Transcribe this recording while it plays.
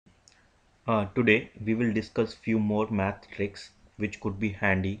Today we will discuss few more math tricks which could be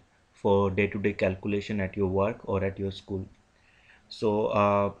handy for day-to-day calculation at your work or at your school.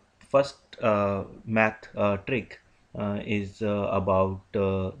 So first math trick is about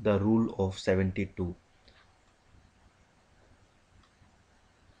the rule of 72.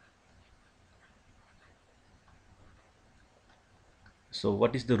 So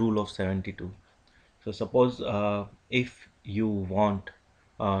what is the rule of 72? So suppose if you want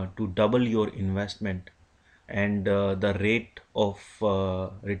to double your investment and the rate of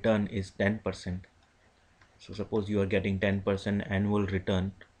return is 10%. So suppose you are getting 10% annual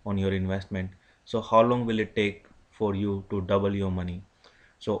return on your investment. So how long will it take for you to double your money?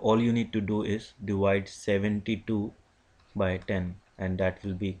 So all you need to do is divide 72 by 10 and that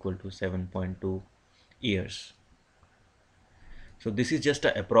will be equal to 7.2 years. So this is just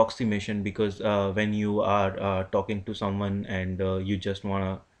an approximation because when you are talking to someone and you just want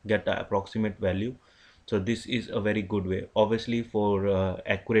to get the approximate value, so this is a very good way. Obviously for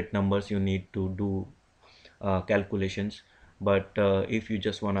accurate numbers you need to do calculations, but if you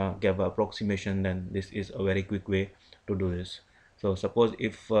just want to give an approximation, then this is a very quick way to do this. So suppose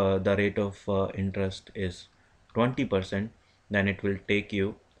if the rate of interest is 20%, then it will take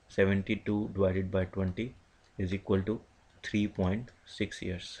you 72 divided by 20 is equal to 3.6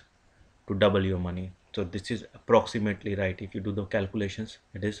 years to double your money. So this is approximately right. If you do the calculations,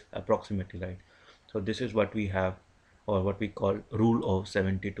 it is approximately right. So this is what we have, or what we call rule of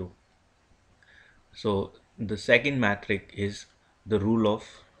 72. So the second metric is the rule of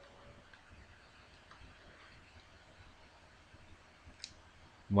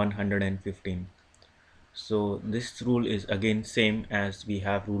 115. So this rule is again same as we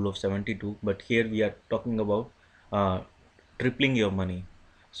have rule of 72, but here we are talking about uh, tripling your money.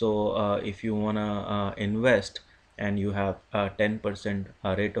 So if you wanna invest and you have 10%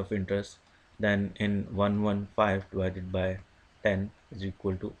 rate of interest, then in 115 divided by 10 is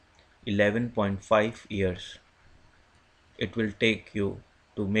equal to 11.5 years it will take you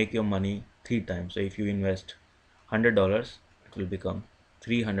to make your money three times. So if you invest $100, it will become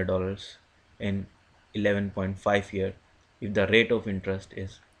 $300 in 11.5 year if the rate of interest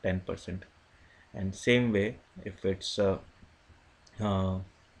is 10%. And same way, if it's uh,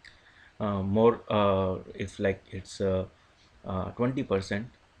 more, if like it's 20%,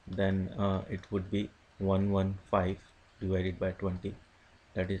 then it would be 115 divided by 20,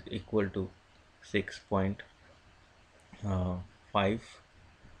 that is equal to 6.5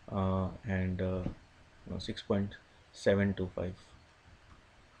 and no, 6.725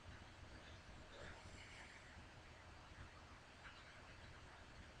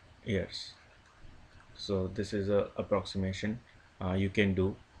 years. So this is a approximation you can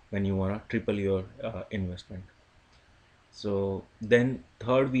do when you want to triple your investment. So then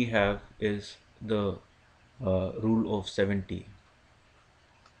third we have is the rule of 70.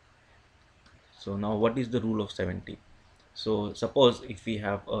 So now what is the rule of 70? So suppose if we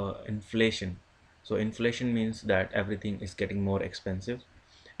have inflation, so inflation means that everything is getting more expensive,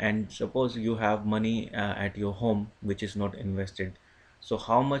 and suppose you have money at your home which is not invested. So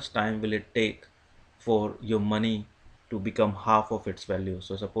how much time will it take for your money to become half of its value?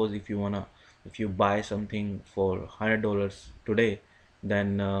 So suppose if you buy something for $100 today,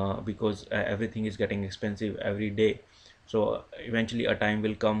 then because everything is getting expensive every day, so eventually a time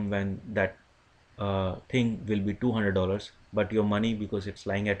will come when that thing will be $200, but your money, because it's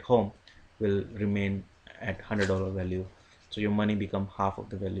lying at home, will remain at $100 value. So your money become half of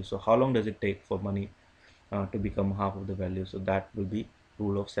the value. So how long does it take for money to become half of the value? So that will be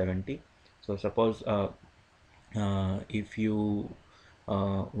rule of 70. So suppose if you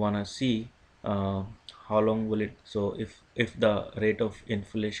wanna see uh, how long will it, so if the rate of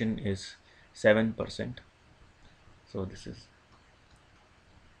inflation is 7%, so this is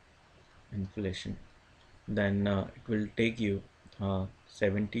inflation, then it will take you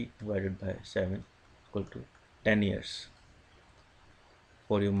 70 divided by 7 equal to 10 years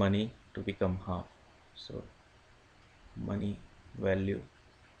for your money to become half. So money value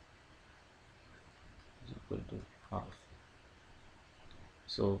is equal to half.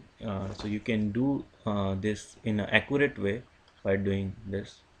 So so you can do this in an accurate way by doing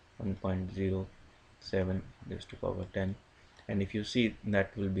this 1.07 raised to power 10, and if you see,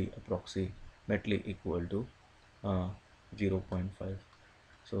 that will be approximately equal to uh, 0.5.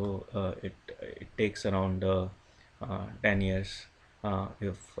 So it takes around 10 years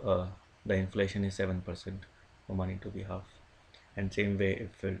if the inflation is 7% for money to be half. And same way,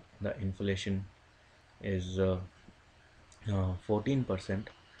 if the inflation is 14%,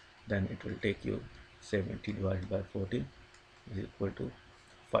 then it will take you 70 divided by 14 is equal to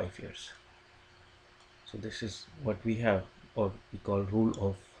 5 years. So this is what we have, or we call rule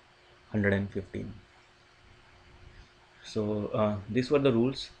of 115. So these were the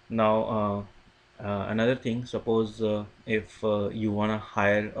rules. Now another thing, suppose if you want to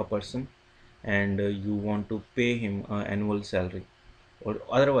hire a person and you want to pay him annual salary, or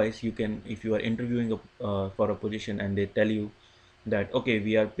otherwise you can, if you are interviewing for a position and they tell you that okay,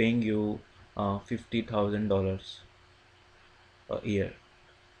 we are paying you $50,000 a year,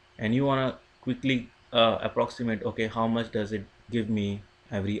 and you want to quickly approximate, okay, how much does it give me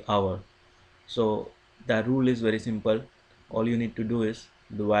every hour. So the rule is very simple. All you need to do is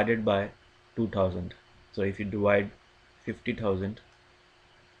divide it by 2000. So if you divide 50,000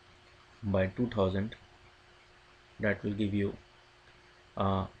 by 2000, that will give you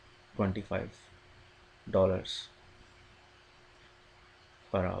 $25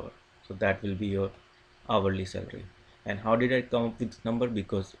 per hour. So that will be your hourly salary. And how did I come up with this number?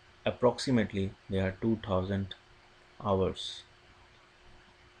 Because approximately there are 2000 hours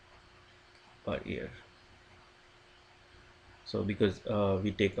per year. So because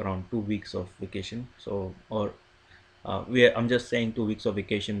we take around 2 weeks of vacation, so or I'm just saying 2 weeks of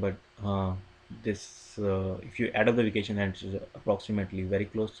vacation, but this if you add up the vacation, and it's approximately very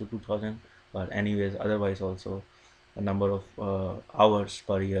close to 2000. But anyways, otherwise also the number of hours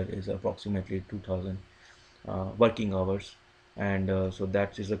per year is approximately 2000 working hours. And so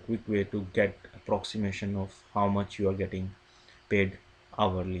that is a quick way to get approximation of how much you are getting paid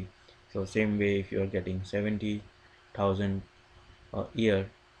hourly. So same way, if you are getting 70,000 a year,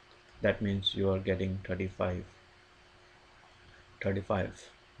 that means you are getting 35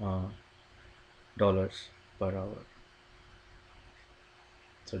 uh, dollars per hour.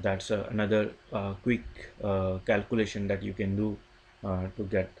 So that's another quick calculation that you can do to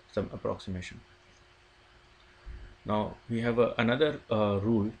get some approximation. Now we have another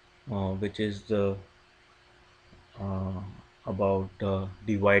rule which is the uh, about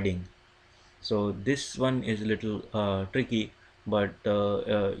dividing. So this one is a little tricky, but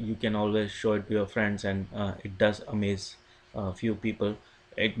you can always show it to your friends, and it does amaze a few people.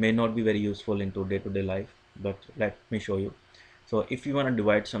 It may not be very useful into day-to-day life, but let me show you. So if you want to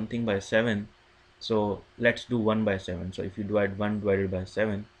divide something by 7, so let's do 1 by 7. So if you divide 1 divided by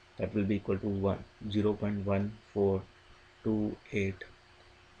 7, that will be equal to 1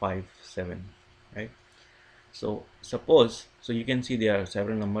 0.14287, right? So suppose, so you can see there are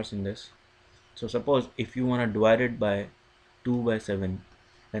several numbers in this. So suppose if you want to divide it by 2 by 7,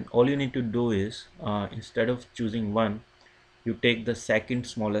 then all you need to do is instead of choosing 1, you take the second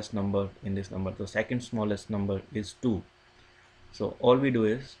smallest number in this number. The second smallest number is 2. So all we do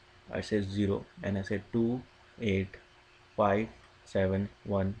is I say 0 and I say 2, 8, 5, 7,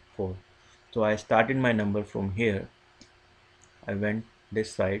 1, 4. So I started my number from here. I went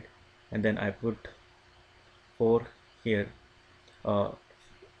this side and then I put 4 here uh,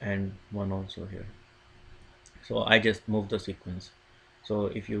 and 1 also here. So I just move the sequence. So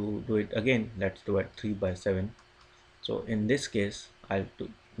if you do it again, let's do it 3 by 7. So in this case, I'll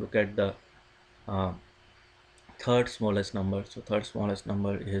look at the uh, third smallest number. So third smallest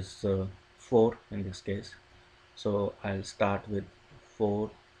number is 4 in this case. So I'll start with 4,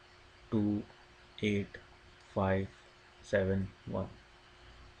 2, 8, 5, 7, 1.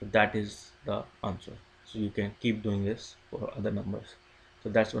 So that is the answer. So you can keep doing this for other numbers. So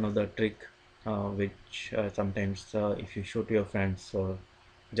that's one of the trick which sometimes if you show to your friends or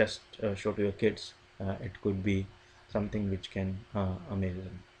just show to your kids, it could be something which can amaze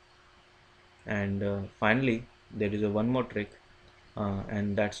them. And finally, there is a one more trick,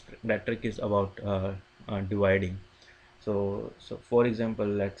 and that trick is about dividing. So for example,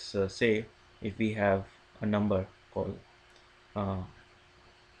 let's say if we have a number called uh,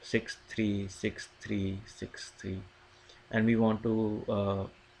 636363, and we want to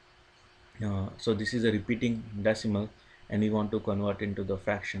so this is a repeating decimal and we want to convert into the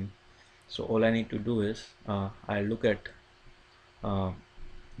fraction. So all I need to do is I look at uh,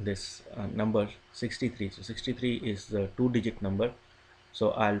 this number 63. So 63 is the two-digit number,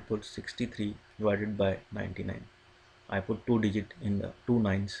 so I'll put 63 divided by 99. I put two digit in the two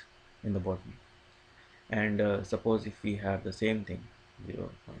nines in the bottom. And suppose if we have the same thing,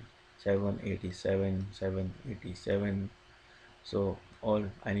 0.787 787, so all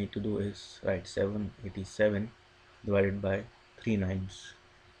I need to do is write 787 divided by 3 nines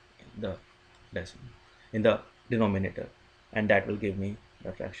in the decimal, in the denominator, and that will give me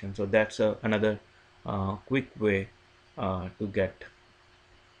the fraction. So that's another quick way to get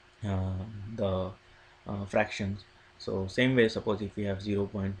the fractions. So same way, suppose if we have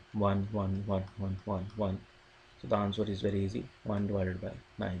 0.11111, so the answer is very easy, 1 divided by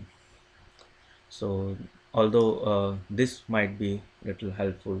 9. So although this might be little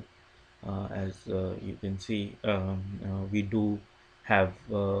helpful, as you can see, we do have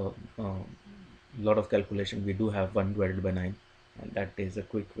a lot of calculation. We do have 1 divided by 9, and that is a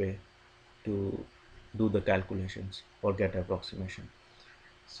quick way to do the calculations or get approximation.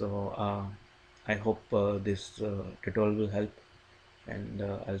 So I hope this tutorial will help, and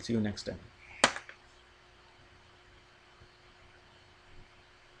I'll see you next time.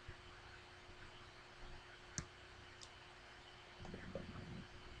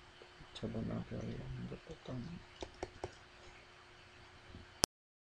 अच्छा बना क्या ये मुझे पता नहीं।